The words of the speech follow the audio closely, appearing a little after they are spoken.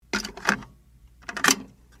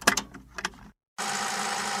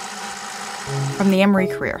from the Emory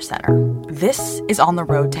Career Center. This is On the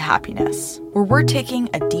Road to Happiness, where we're taking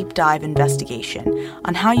a deep dive investigation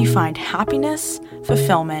on how you find happiness,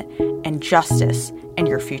 fulfillment, and justice in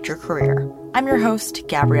your future career. I'm your host,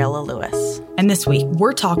 Gabriella Lewis. And this week,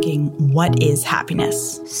 we're talking, what is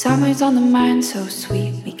happiness? Summer's on the mind, so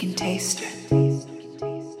sweet we can taste it.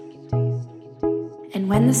 And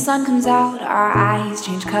when the sun comes out, our eyes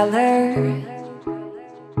change color.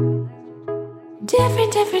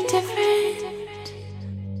 Different.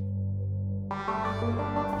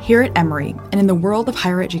 Here at Emory, and in the world of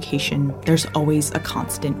higher education, there's always a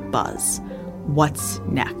constant buzz. What's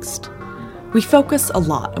next? We focus a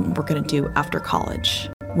lot on what we're going to do after college,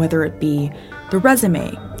 whether it be the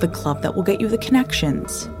resume, the club that will get you the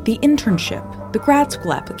connections, the internship, the grad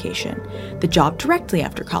school application, the job directly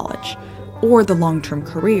after college, or the long-term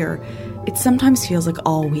career. It sometimes feels like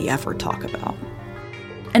all we ever talk about.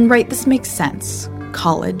 And right, this makes sense.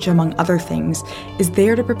 College, among other things, is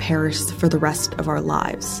there to prepare us for the rest of our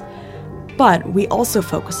lives. But we also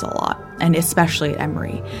focus a lot, and especially at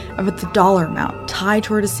Emory, about the dollar amount tied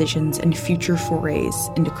to our decisions and future forays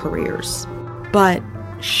into careers. But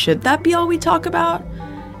should that be all we talk about?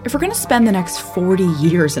 If we're going to spend the next 40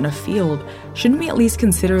 years in a field, shouldn't we at least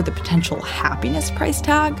consider the potential happiness price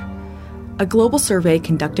tag? A global survey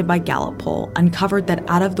conducted by Gallup poll uncovered that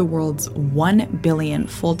out of the world's 1 billion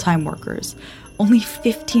full-time workers, only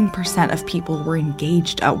 15% of people were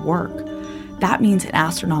engaged at work. That means an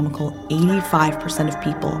astronomical 85% of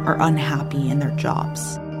people are unhappy in their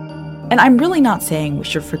jobs. And I'm really not saying we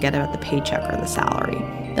should forget about the paycheck or the salary.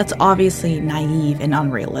 That's obviously naive and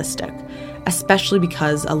unrealistic, especially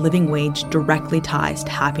because a living wage directly ties to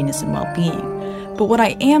happiness and well-being. But what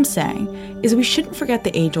I am saying is we shouldn't forget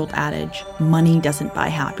the age-old adage, money doesn't buy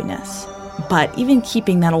happiness. But even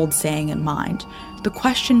keeping that old saying in mind, the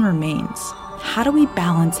question remains, how do we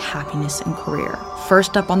balance happiness and career?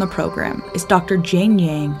 First up on the program is Dr. Jane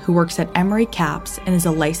Yang, who works at Emory CAPS and is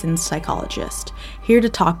a licensed psychologist, here to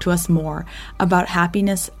talk to us more about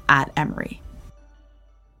happiness at Emory.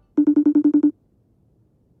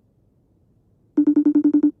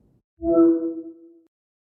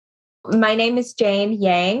 My name is Jane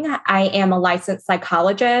Yang. I am a licensed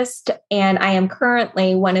psychologist, and I am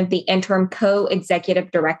currently one of the interim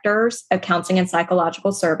co-executive directors of Counseling and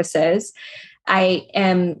Psychological Services. I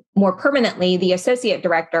am more permanently the associate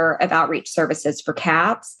director of outreach services for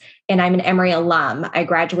CAPS, and I'm an Emory alum. I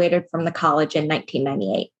graduated from the college in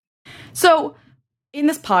 1998. So in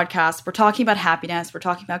this podcast, we're talking about happiness, we're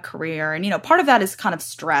talking about career, and, part of that is kind of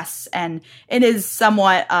stress, and it is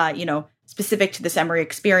somewhat, specific to this Emory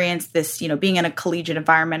experience, this, being in a collegiate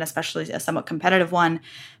environment, especially a somewhat competitive one.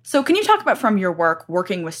 So can you talk about, from your work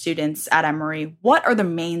working with students at Emory, what are the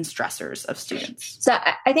main stressors of students? So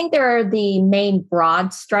I think there are the main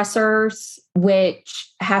broad stressors,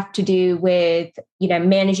 which have to do with,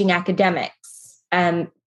 managing academics.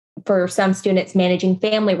 For some students, managing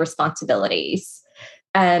family responsibilities,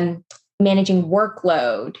 managing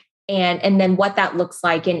workload, and then what that looks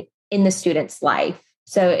like in the student's life.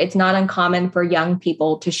 So it's not uncommon for young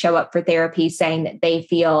people to show up for therapy saying that they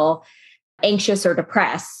feel anxious or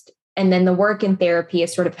depressed. And then the work in therapy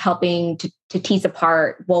is sort of helping to tease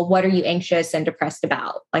apart, well, what are you anxious and depressed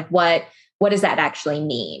about? Like, what does that actually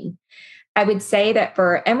mean? I would say that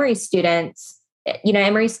for Emory students,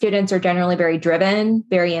 Emory students are generally very driven,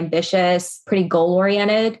 very ambitious, pretty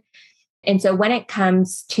goal-oriented. And so when it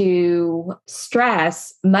comes to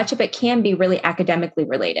stress, much of it can be really academically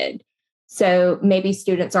related. So maybe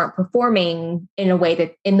students aren't performing in the way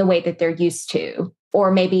that they're used to, or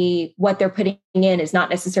maybe what they're putting in is not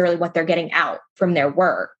necessarily what they're getting out from their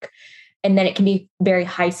work. And then it can be very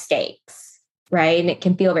high stakes, right? And it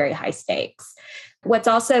can feel very high stakes. What's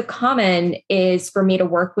also common is for me to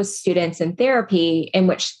work with students in therapy in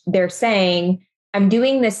which they're saying, I'm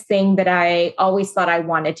doing this thing that I always thought I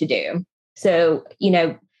wanted to do. So,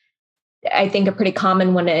 I think a pretty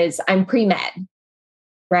common one is I'm pre-med,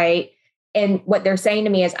 right? And what they're saying to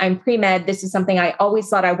me is, I'm pre-med. This is something I always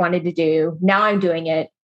thought I wanted to do. Now I'm doing it.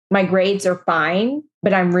 My grades are fine,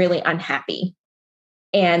 but I'm really unhappy.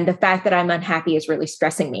 And the fact that I'm unhappy is really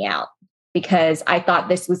stressing me out because I thought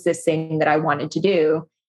this was this thing that I wanted to do.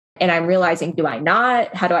 And I'm realizing, do I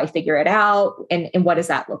not? How do I figure it out? And what does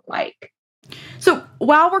that look like? So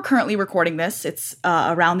while we're currently recording this, it's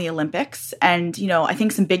around the Olympics. And, I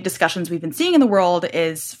think some big discussions we've been seeing in the world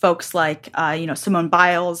is folks like, Simone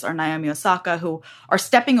Biles or Naomi Osaka, who are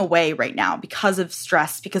stepping away right now because of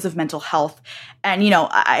stress, because of mental health. And,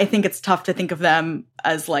 I think it's tough to think of them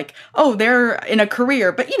as like, oh, they're in a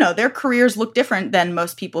career. But, their careers look different than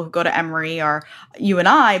most people who go to Emory or you and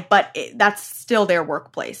I. But that's still their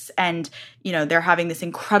workplace. And, they're having this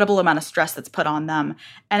incredible amount of stress that's put on them.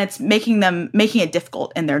 And it's making it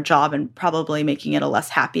difficult in their job and probably making it a less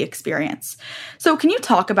happy experience. So can you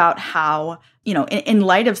talk about how, in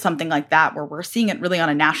light of something like that, where we're seeing it really on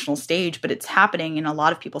a national stage, but it's happening in a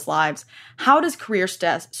lot of people's lives, how does career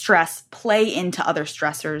stress play into other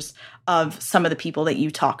stressors of some of the people that you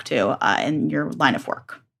talk to in your line of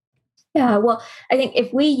work? Yeah, well, I think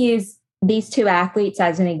if we use these two athletes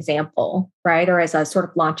as an example, right, or as a sort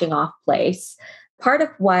of launching off place, part of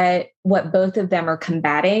what both of them are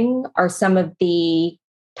combating are some of the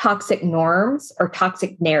toxic norms or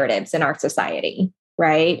toxic narratives in our society,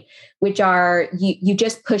 right? Which are you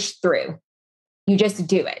just push through, you just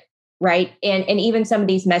do it, right? And even some of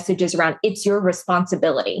these messages around it's your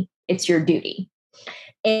responsibility, it's your duty.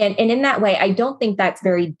 And in that way, I don't think that's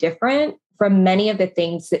very different from many of the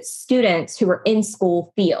things that students who are in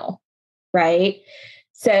school feel, right?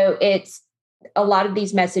 So it's a lot of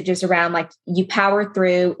these messages around like you power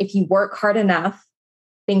through, if you work hard enough,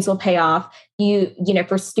 things will pay off.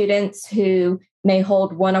 For students who may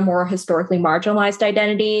hold one or more historically marginalized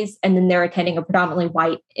identities, and then they're attending a predominantly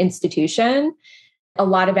white institution, a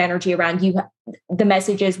lot of energy around you. The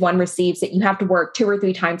messages one receives that you have to work 2 or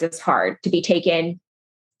 3 times as hard to be taken,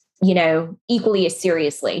 equally as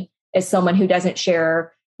seriously as someone who doesn't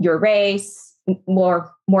share your race,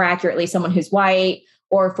 more accurately, someone who's white,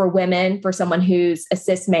 or for women, for someone who's a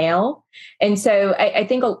cis male. And so I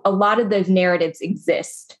think a lot of those narratives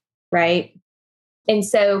exist, right? And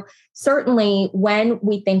so certainly when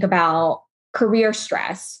we think about career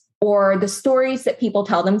stress or the stories that people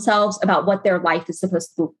tell themselves about what their life is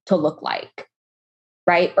supposed to look like,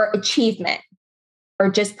 right? Or achievement, or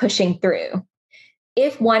just pushing through.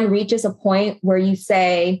 If one reaches a point where you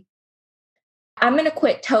say, I'm going to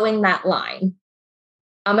quit towing that line,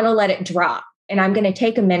 I'm going to let it drop, and I'm going to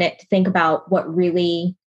take a minute to think about what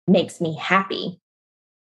really makes me happy.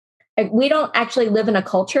 We don't actually live in a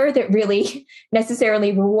culture that really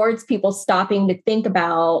necessarily rewards people stopping to think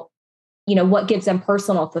about, what gives them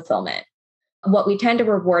personal fulfillment. What we tend to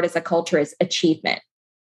reward as a culture is achievement,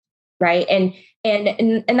 right?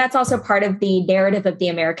 And that's also part of the narrative of the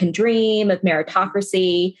American dream, of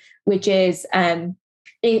meritocracy, which is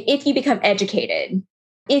if you become educated,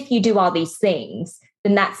 if you do all these things,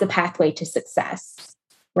 then that's the pathway to success,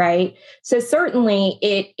 right? So certainly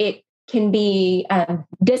it can be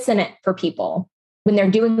dissonant for people when they're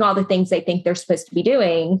doing all the things they think they're supposed to be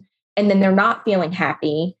doing, and then they're not feeling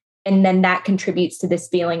happy. And then that contributes to this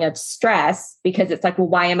feeling of stress, because it's like, well,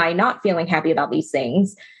 why am I not feeling happy about these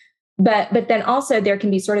things? But then also there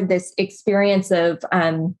can be sort of this experience of,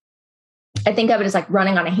 I think of it as like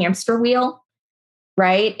running on a hamster wheel,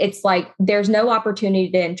 right? It's like there's no opportunity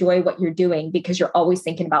to enjoy what you're doing because you're always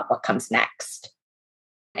thinking about what comes next.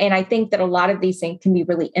 And I think that a lot of these things can be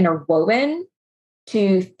really interwoven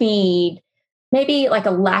to feed maybe like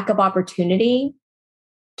a lack of opportunity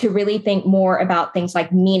to really think more about things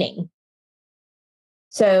like meaning.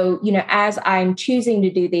 So, as I'm choosing to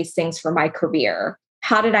do these things for my career,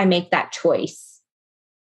 how did I make that choice?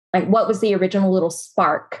 Like, what was the original little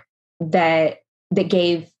spark that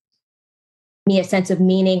gave me a sense of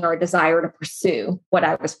meaning or a desire to pursue what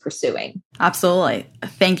I was pursuing? Absolutely.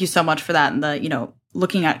 Thank you so much for that. And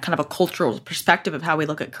looking at kind of a cultural perspective of how we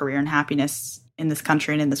look at career and happiness in this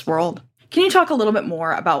country and in this world. Can you talk a little bit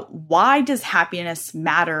more about why does happiness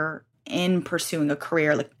matter in pursuing a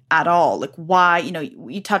career, like at all? Like why,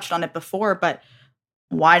 you touched on it before, but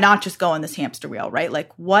why not just go on this hamster wheel, right?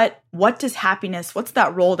 Like what does happiness, what's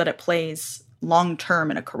that role that it plays long-term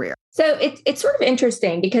in a career? So it's sort of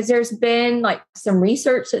interesting because there's been like some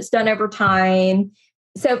research that's done over time.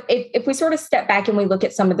 So if we sort of step back and we look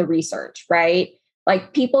at some of the research, right?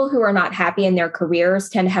 Like people who are not happy in their careers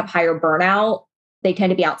tend to have higher burnout. They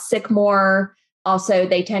tend to be out sick more. Also,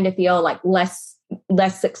 they tend to feel like less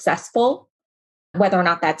successful. Whether or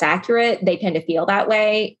not that's accurate, they tend to feel that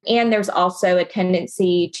way. And there's also a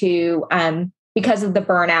tendency to, because of the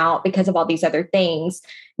burnout, because of all these other things,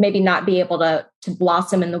 maybe not be able to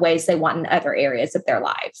blossom in the ways they want in other areas of their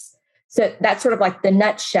lives. So that's sort of like the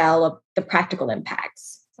nutshell of the practical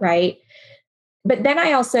impacts, right? But then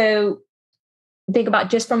I also think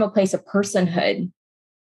about just from a place of personhood,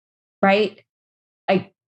 right?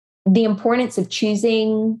 Like the importance of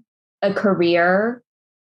choosing a career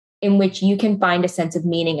in which you can find a sense of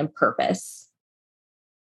meaning and purpose.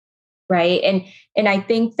 Right. And I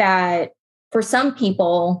think that for some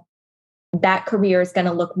people, that career is going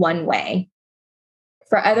to look one way.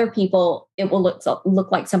 For other people, it will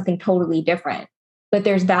look like something totally different. But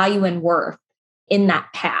there's value and worth in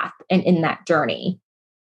that path and in that journey.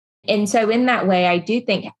 And so in that way, I do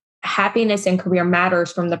think happiness in career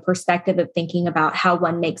matters from the perspective of thinking about how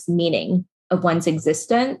one makes meaning of one's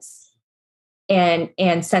existence and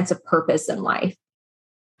sense of purpose in life.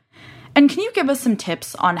 And can you give us some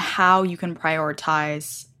tips on how you can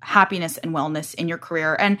prioritize happiness and wellness in your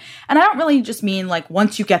career? And I don't really just mean like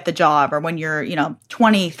once you get the job or when you're,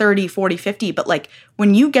 20, 30, 40, 50, but like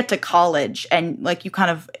when you get to college and like you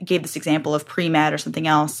kind of gave this example of pre-med or something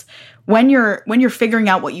else, when you're figuring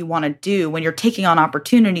out what you want to do, when you're taking on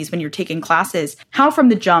opportunities, when you're taking classes, how from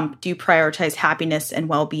the jump do you prioritize happiness and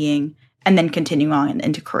well-being and then continue on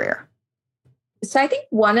into career? So I think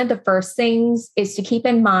one of the first things is to keep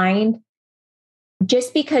in mind,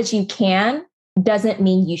 just because you can doesn't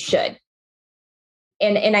mean you should.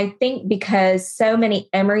 And I think because so many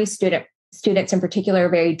Emory students in particular are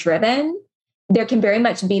very driven, there can very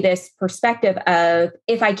much be this perspective of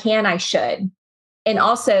if I can, I should. And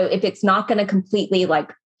also if it's not going to completely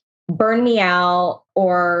like burn me out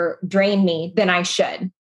or drain me, then I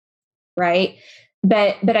should. Right.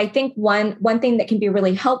 But I think one thing that can be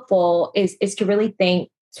really helpful is to really think,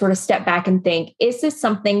 sort of step back and think, is this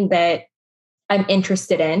something that I'm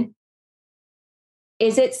interested in?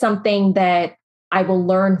 Is it something that I will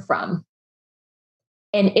learn from?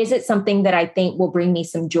 And is it something that I think will bring me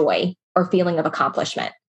some joy or feeling of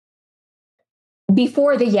accomplishment?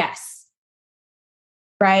 Before the yes,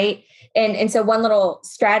 right? And so one little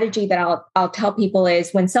strategy that I'll tell people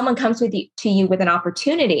is when someone comes to you with an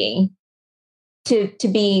opportunity, to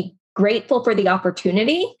be grateful for the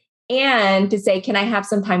opportunity and to say, can I have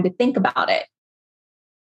some time to think about it?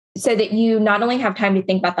 So that you not only have time to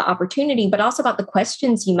think about the opportunity, but also about the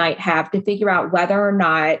questions you might have to figure out whether or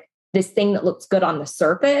not this thing that looks good on the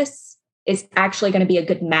surface is actually going to be a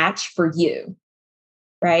good match for you,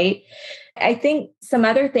 right? I think some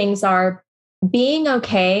other things are being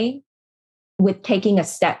okay with taking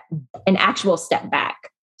an actual step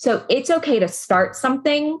back. So it's okay to start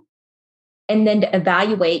something and then to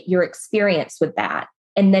evaluate your experience with that,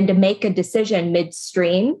 and then to make a decision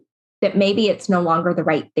midstream that maybe it's no longer the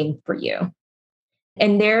right thing for you.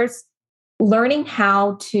 And there's learning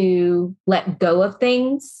how to let go of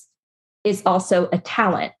things is also a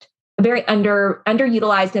talent, a very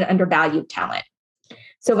underutilized and undervalued talent.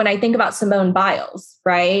 So when I think about Simone Biles,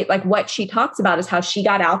 right, like what she talks about is how she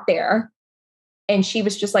got out there and she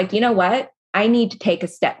was just like, you know what, I need to take a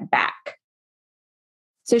step back.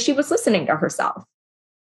 So she was listening to herself,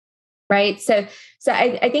 right? So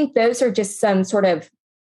I think those are just some sort of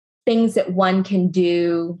things that one can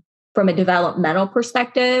do from a developmental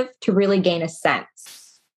perspective to really gain a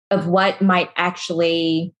sense of what might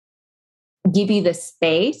actually give you the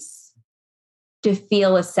space to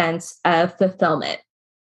feel a sense of fulfillment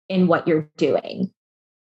in what you're doing.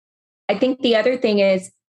 I think the other thing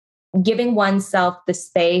is giving oneself the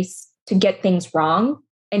space to get things wrong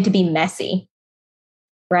and to be messy,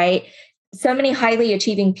 right? So many highly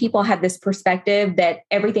achieving people have this perspective that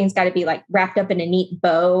everything's got to be like wrapped up in a neat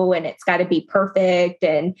bow and it's got to be perfect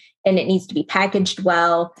and it needs to be packaged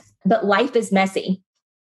well, but life is messy.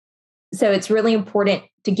 So it's really important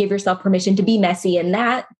to give yourself permission to be messy in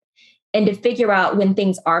that and to figure out when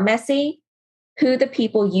things are messy, who the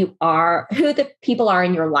people are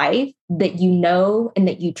in your life that you know and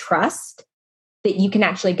that you trust, that you can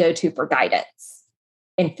actually go to for guidance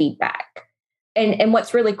and feedback. And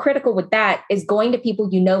what's really critical with that is going to people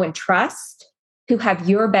you know and trust who have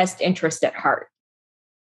your best interest at heart.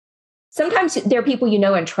 Sometimes there are people you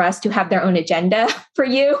know and trust who have their own agenda for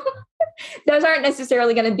you. Those aren't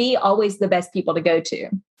necessarily going to be always the best people to go to,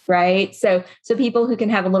 right? So people who can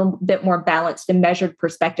have a little bit more balanced and measured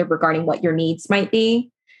perspective regarding what your needs might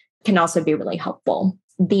be can also be really helpful.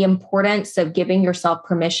 The importance of giving yourself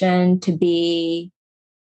permission to be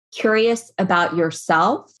curious about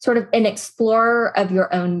yourself, sort of an explorer of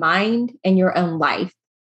your own mind and your own life,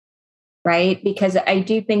 right? Because I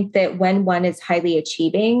do think that when one is highly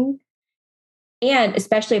achieving, and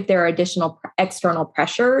especially if there are additional external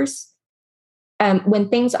pressures, when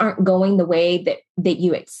things aren't going the way that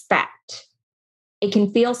you expect, it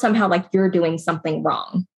can feel somehow like you're doing something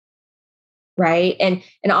wrong, right? And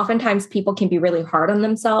oftentimes people can be really hard on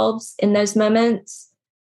themselves in those moments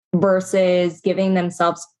versus giving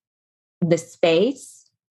themselves the space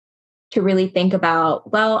to really think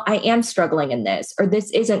about, well, I am struggling in this, or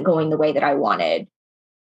this isn't going the way that I wanted.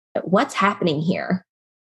 What's happening here?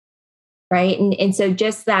 right? And so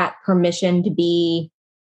just that permission to be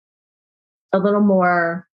a little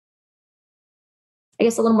more, I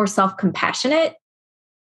guess, a little more self-compassionate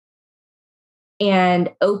and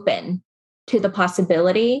open to the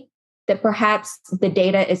possibility that perhaps the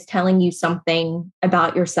data is telling you something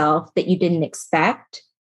about yourself that you didn't expect,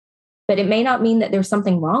 but it may not mean that there's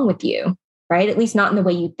something wrong with you, right? At least not in the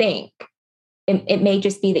way you think. It may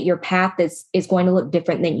just be that your path is going to look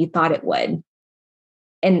different than you thought it would.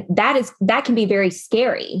 And that can be very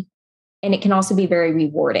scary. And it can also be very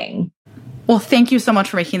rewarding. Well, thank you so much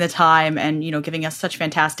for making the time and, giving us such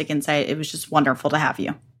fantastic insight. It was just wonderful to have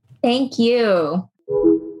you. Thank you.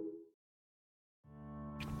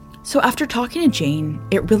 So after talking to Jane,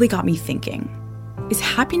 it really got me thinking. Is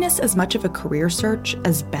happiness as much of a career search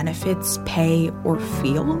as benefits, pay, or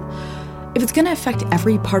feel? If it's going to affect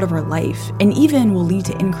every part of our life and even will lead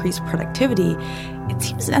to increased productivity, it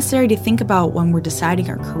seems necessary to think about when we're deciding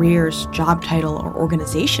our careers, job title, or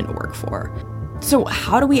organization to work for. So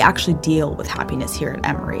how do we actually deal with happiness here at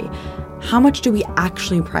Emory? How much do we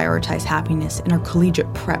actually prioritize happiness in our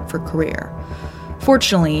collegiate prep for career?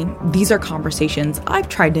 Fortunately, these are conversations I've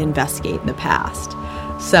tried to investigate in the past.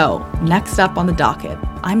 So, next up on the docket,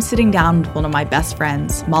 I'm sitting down with one of my best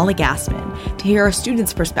friends, Molly Gassman, to hear a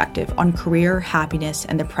student's perspective on career, happiness,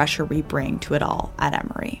 and the pressure we bring to it all at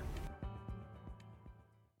Emory.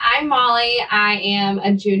 I'm Molly. I am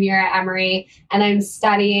a junior at Emory, and I'm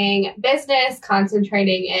studying business,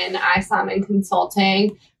 concentrating in ISOM and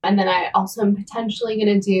consulting. And then I also am potentially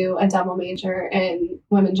going to do a double major in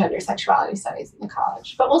women, gender, sexuality studies in the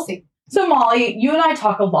college, but we'll see. So Molly, you and I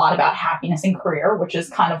talk a lot about happiness and career, which is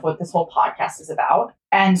kind of what this whole podcast is about.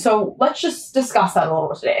 And so let's just discuss that a little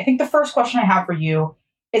bit today. I think the first question I have for you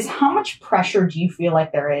is how much pressure do you feel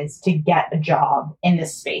like there is to get a job in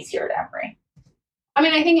this space here at Emory? I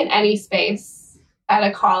mean, I think in any space, at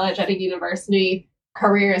a college, at a university,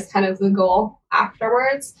 career is kind of the goal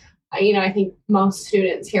afterwards. I think most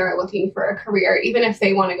students here are looking for a career. Even if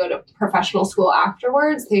they want to go to professional school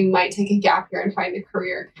afterwards, they might take a gap year and find a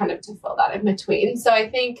career kind of to fill that in between. So I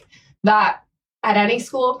think that at any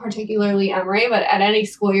school, particularly Emory, but at any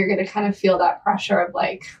school, you're going to kind of feel that pressure of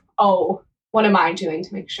like, oh, what am I doing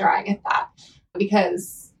to make sure I get that?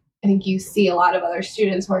 Because I think you see a lot of other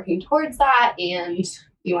students working towards that, and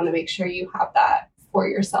you want to make sure you have that for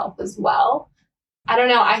yourself as well. I don't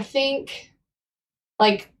know. I think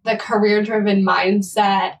like the career-driven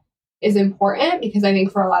mindset is important because I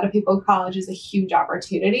think for a lot of people, college is a huge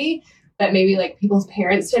opportunity that maybe like people's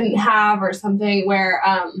parents didn't have or something where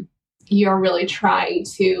you're really trying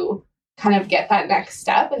to kind of get that next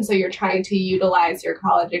step. And so you're trying to utilize your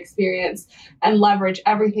college experience and leverage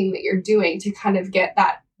everything that you're doing to kind of get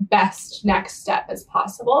that best next step as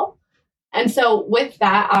possible. And so with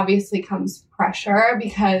that obviously comes pressure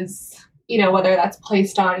because, whether that's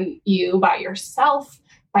placed on you by yourself,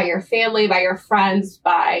 by your family, by your friends,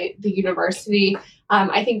 by the university,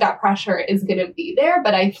 I think that pressure is going to be there.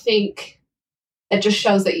 But I think it just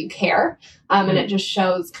shows that you care. And it just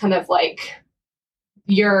shows kind of like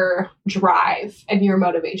your drive and your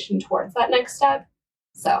motivation towards that next step.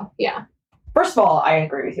 So, yeah. First of all, I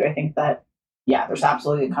agree with you. I think that, there's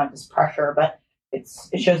absolutely kind of this pressure, but it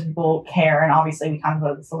shows people care. And obviously we kind of go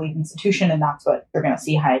to this elite institution and that's what you're going to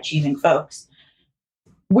see high achieving folks.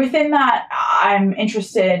 Within that, I'm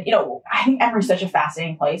interested, I think Emory is such a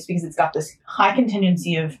fascinating place because it's got this high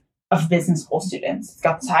contingency of business school students. It's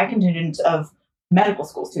got this high contingent of medical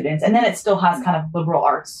school students. And then it still has kind of liberal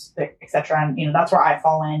arts, et cetera. And, that's where I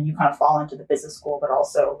fall in. You kind of fall into the business school, but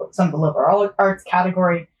also some of the liberal arts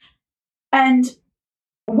category. And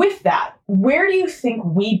with that, where do you think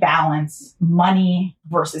we balance money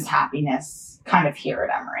versus happiness kind of here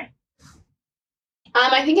at Emory?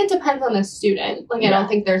 I think it depends on the student. I don't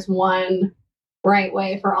think there's one right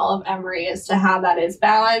way for all of Emory as to how that is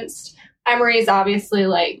balanced. Emory is obviously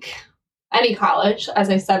like any college. As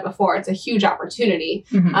I said before, it's a huge opportunity.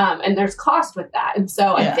 And there's cost with that. And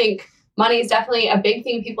so I think money is definitely a big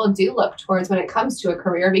thing people do look towards when it comes to a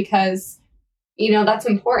career because, that's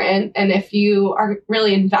important. And if you are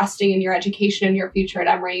really investing in your education and your future at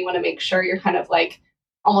Emory, you want to make sure you're kind of like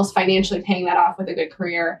almost financially paying that off with a good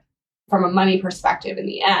career from a money perspective in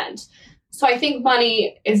the end. So I think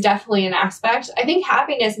money is definitely an aspect. I think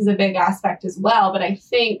happiness is a big aspect as well. But I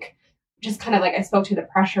think just kind of like I spoke to the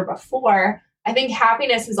pressure before, I think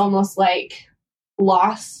happiness is almost like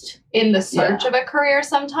lost in the search of a career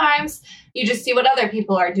sometimes. You just see what other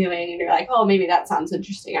people are doing and you're like, oh, maybe that sounds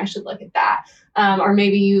interesting. I should look at that. Or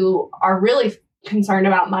maybe you are really concerned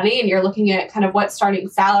about money and you're looking at kind of what starting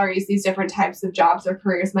salaries these different types of jobs or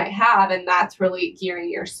careers might have, and that's really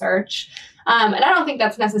gearing your search. And I don't think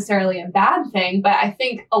that's necessarily a bad thing, but I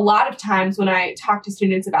think a lot of times when I talk to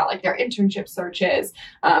students about like their internship searches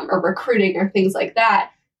or recruiting or things like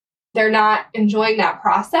that, they're not enjoying that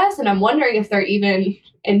process. And I'm wondering if they're even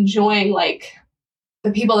enjoying like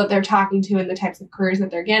the people that they're talking to and the types of careers that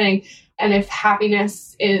they're getting. And if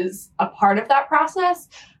happiness is a part of that process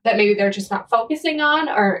that maybe they're just not focusing on,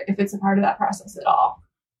 or if it's a part of that process at all.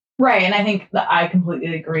 Right. And I think that I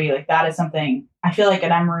completely agree. Like that is something I feel like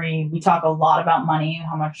at Emory, we talk a lot about money,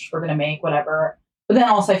 how much we're going to make, whatever. But then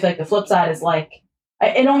also I feel like the flip side is like,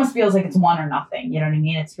 it almost feels like it's one or nothing. You know what I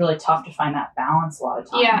mean? It's really tough to find that balance a lot of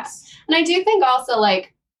times. Yeah. And I do think also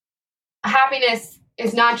like happiness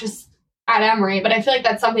is not just at Emory, but I feel like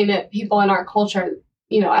that's something that people in our culture,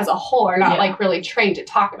 you know, as a whole are not like really trained to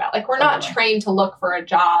talk about. Like we're not trained to look for a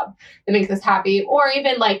job that makes us happy, or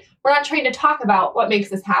even like we're not trained to talk about what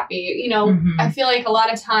makes us happy. You know, I feel like a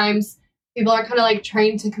lot of times people are kind of like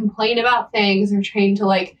trained to complain about things or trained to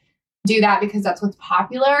like do that because that's what's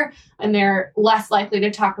popular. And they're less likely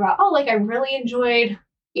to talk about, oh, like I really enjoyed,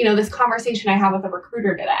 you know, this conversation I had with a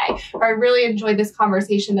recruiter today, or I really enjoyed this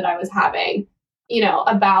conversation that I was having, you know,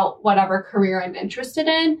 about whatever career I'm interested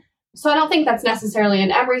in. So I don't think that's necessarily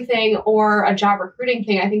an Emory thing or a job recruiting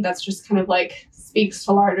thing. I think that's just kind of like speaks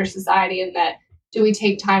to larger society, and that do we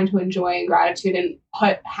take time to enjoy and gratitude and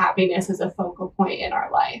put happiness as a focal point in our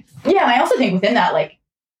life? Yeah. And I also think within that, like,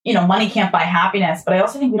 you know, money can't buy happiness, but I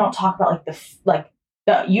also think we don't talk about like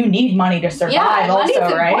you need money to survive also,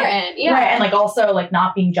 right? Important. Yeah. Right. And like also like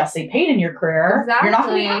not being justly paid in your career, exactly. You're not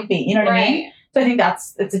going to be happy. You know what I mean? So I think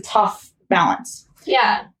it's a tough balance.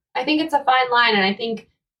 Yeah. I think it's a fine line. And I think,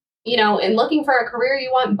 you know, in looking for a career, you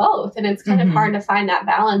want both. And it's kind of hard to find that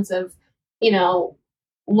balance of, you know,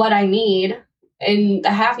 what I need in the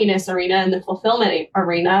happiness arena and the fulfillment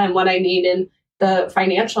arena and what I need in the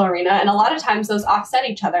financial arena. And a lot of times those offset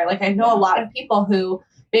each other. Like I know a lot of people who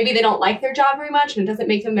maybe they don't like their job very much and it doesn't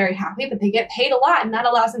make them very happy, but they get paid a lot. And that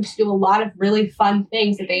allows them to do a lot of really fun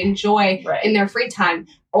things that they enjoy in their free time,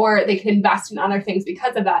 or they can invest in other things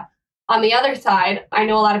because of that. On the other side, I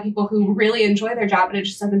know a lot of people who really enjoy their job and it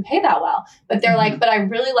just doesn't pay that well, but they're like, but I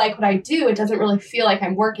really like what I do. It doesn't really feel like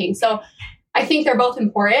I'm working. So I think they're both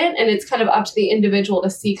important, and it's kind of up to the individual to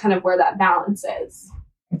see kind of where that balance is.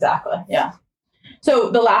 Exactly. Yeah.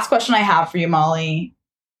 So the last question I have for you, Molly,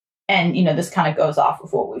 and, you know, this kind of goes off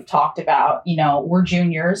of what we've talked about. You know, we're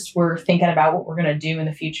juniors. We're thinking about what we're going to do in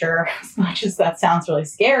the future, as much as that sounds really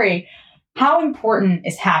scary. How important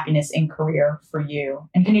is happiness in career for you?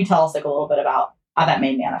 And can you tell us like a little bit about how that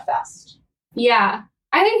may manifest? Yeah,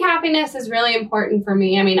 I think happiness is really important for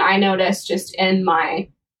me. I mean, I notice just in my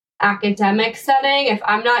academic setting, if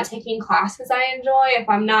I'm not taking classes I enjoy, if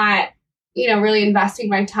I'm not, you know, really investing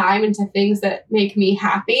my time into things that make me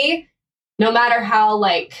happy, no matter how,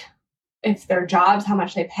 like, if they're jobs, how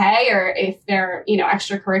much they pay, or if they're, you know,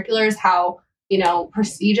 extracurriculars, how, you know,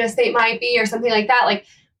 prestigious they might be or something like that. Like,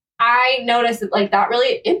 I notice that like that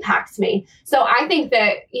really impacts me. So I think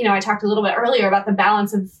that, you know, I talked a little bit earlier about the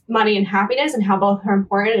balance of money and happiness and how both are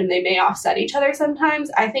important and they may offset each other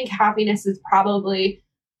sometimes. I think happiness is probably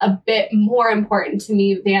a bit more important to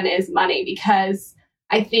me than is money, because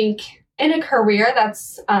I think in a career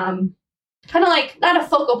that's kind of like not a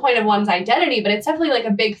focal point of one's identity, but it's definitely like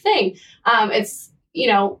a big thing. It's, you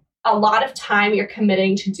know, a lot of time you're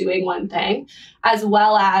committing to doing one thing, as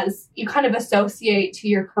well as you kind of associate to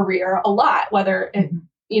your career a lot, whether it,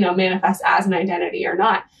 you know, manifests as an identity or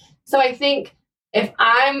not. So I think if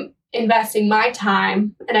I'm investing my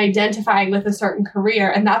time and identifying with a certain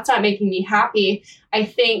career and that's not making me happy, I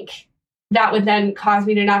think that would then cause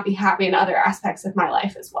me to not be happy in other aspects of my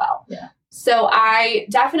life as well. Yeah. So I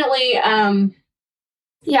definitely,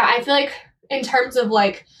 I feel like in terms of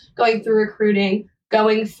like going through recruiting,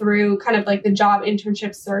 going through kind of like the job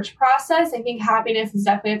internship search process, I think happiness is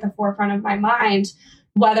definitely at the forefront of my mind,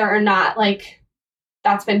 whether or not like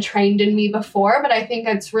that's been trained in me before. But I think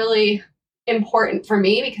it's really important for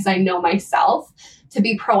me because I know myself to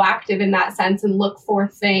be proactive in that sense and look for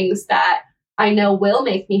things that I know will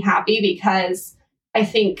make me happy, because I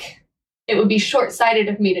think it would be short-sighted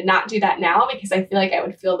of me to not do that now, because I feel like I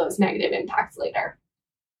would feel those negative impacts later.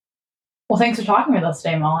 Well, thanks for talking with us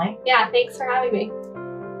today, Molly. Yeah, thanks for having me.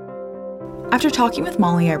 After talking with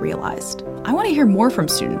Molly, I realized I want to hear more from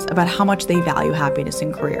students about how much they value happiness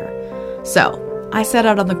in career. So I set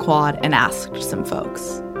out on the quad and asked some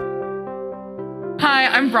folks. Hi,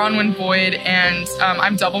 I'm Bronwyn Boyd, and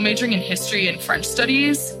I'm double majoring in history and French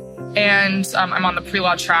studies, and I'm on the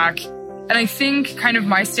pre-law track. And I think kind of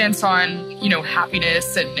my stance on,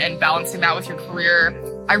 happiness and balancing that with your career,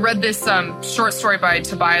 I read this short story by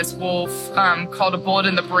Tobias Wolff called A Bullet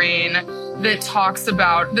in the Brain that talks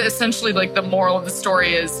about essentially like the moral of the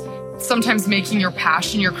story is sometimes making your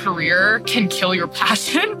passion your career can kill your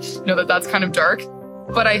passion. That's kind of dark.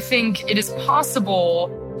 But I think it is possible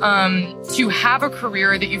to have a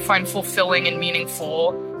career that you find fulfilling and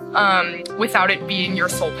meaningful without it being your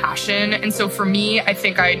sole passion. And so for me, I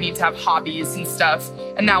think I need to have hobbies and stuff.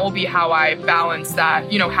 And that will be how I balance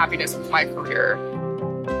that, happiness with my career.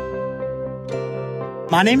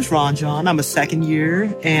 My name's Ranjan. I'm a second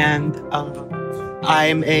year and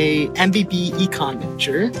I'm a MVP econ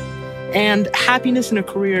major. And happiness in a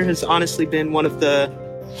career has honestly been one of the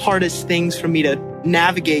hardest things for me to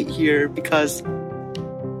navigate here because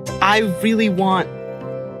I really want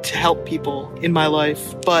to help people in my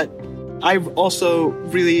life, but I also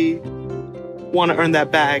really want to earn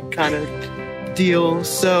that bag kind of deal.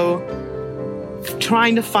 So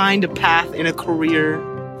trying to find a path in a career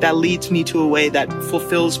that leads me to a way that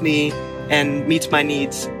fulfills me and meets my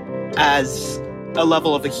needs as a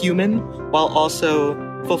level of a human while also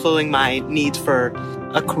fulfilling my needs for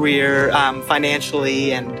a career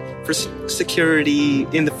financially and for security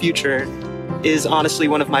in the future is honestly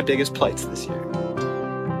one of my biggest plights this year.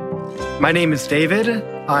 My name is David.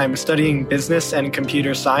 I'm studying business and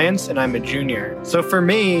computer science, and I'm a junior. So for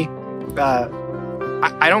me, the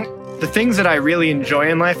things that I really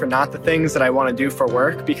enjoy in life are not the things that I want to do for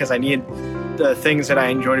work because I need the things that I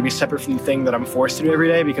enjoy to be separate from the thing that I'm forced to do every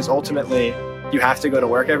day because ultimately you have to go to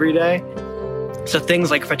work every day. So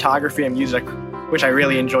things like photography and music, which I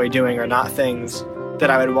really enjoy doing, are not things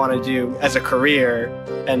that I would want to do as a career.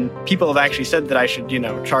 And people have actually said that I should,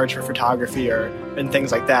 charge for photography and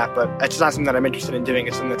things like that. But it's not something that I'm interested in doing.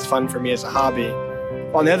 It's something that's fun for me as a hobby.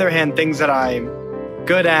 On the other hand, things that I'm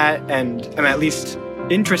good at and am at least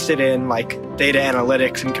interested in, like data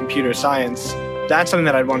analytics and computer science, that's something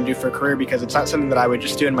that I'd want to do for a career because it's not something that I would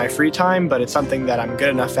just do in my free time, but it's something that I'm good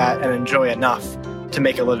enough at and enjoy enough to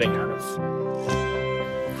make a living out of.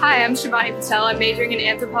 Hi, I'm Shivani Patel. I'm majoring in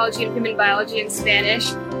anthropology and human biology and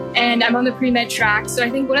Spanish, and I'm on the pre-med track. So I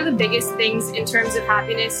think one of the biggest things in terms of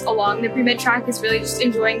happiness along the pre-med track is really just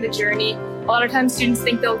enjoying the journey. A lot of times students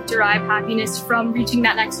think they'll derive happiness from reaching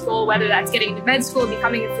that next goal, whether that's getting into med school,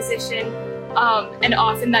 becoming a physician, and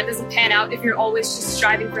often that doesn't pan out if you're always just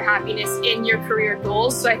striving for happiness in your career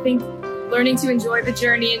goals. So I think learning to enjoy the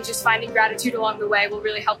journey and just finding gratitude along the way will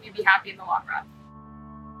really help you be happy in the long run.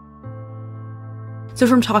 So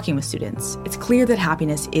from talking with students, it's clear that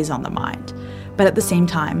happiness is on the mind. But at the same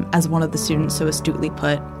time, as one of the students so astutely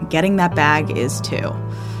put, getting that bag is too.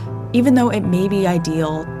 Even though it may be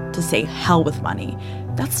ideal to say hell with money,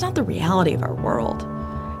 that's not the reality of our world.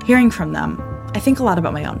 Hearing from them, I think a lot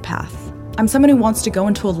about my own path. I'm someone who wants to go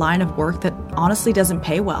into a line of work that honestly doesn't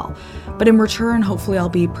pay well, but in return, hopefully I'll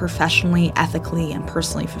be professionally, ethically, and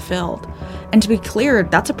personally fulfilled. And to be clear,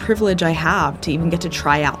 that's a privilege I have to even get to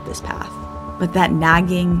try out this path. But that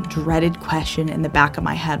nagging, dreaded question in the back of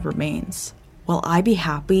my head remains. Will I be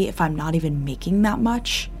happy if I'm not even making that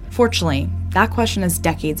much? Fortunately, that question has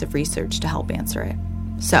decades of research to help answer it.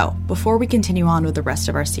 So, before we continue on with the rest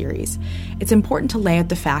of our series, it's important to lay out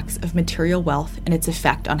the facts of material wealth and its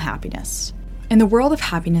effect on happiness. In the world of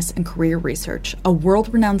happiness and career research, a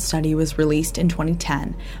world-renowned study was released in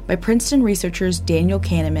 2010 by Princeton researchers Daniel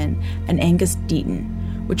Kahneman and Angus Deaton,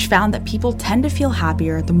 which found that people tend to feel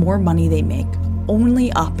happier the more money they make,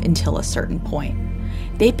 only up until a certain point.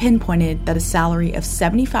 They pinpointed that a salary of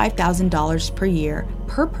 $75,000 per year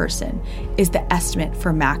per person is the estimate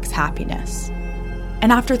for max happiness.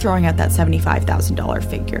 And after throwing out that $75,000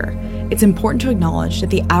 figure, it's important to acknowledge that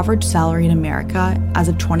the average salary in America as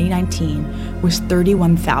of 2019 was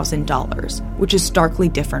 $31,000, which is starkly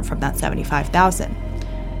different from that $75,000.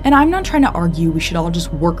 And I'm not trying to argue we should all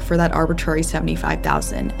just work for that arbitrary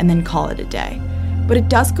 $75,000 and then call it a day. But it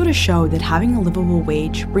does go to show that having a livable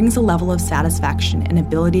wage brings a level of satisfaction and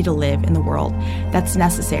ability to live in the world that's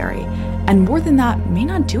necessary, and more than that may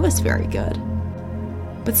not do us very good.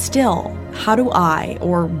 But still, how do I,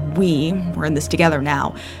 or we're in this together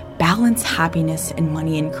now, balance happiness and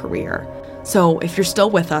money and career? So if you're still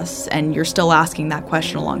with us and you're still asking that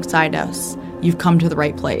question alongside us, you've come to the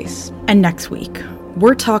right place. And next week,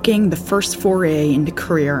 we're talking the first foray into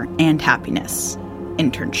career and happiness,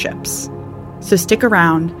 internships. So stick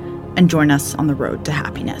around and join us on the road to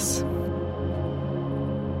happiness.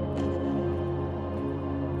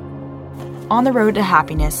 On the Road to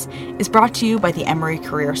Happiness is brought to you by the Emory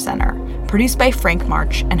Career Center, produced by Frank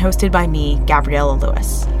March and hosted by me, Gabriella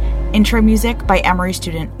Lewis. Intro music by Emory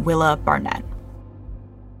student Willa Barnett.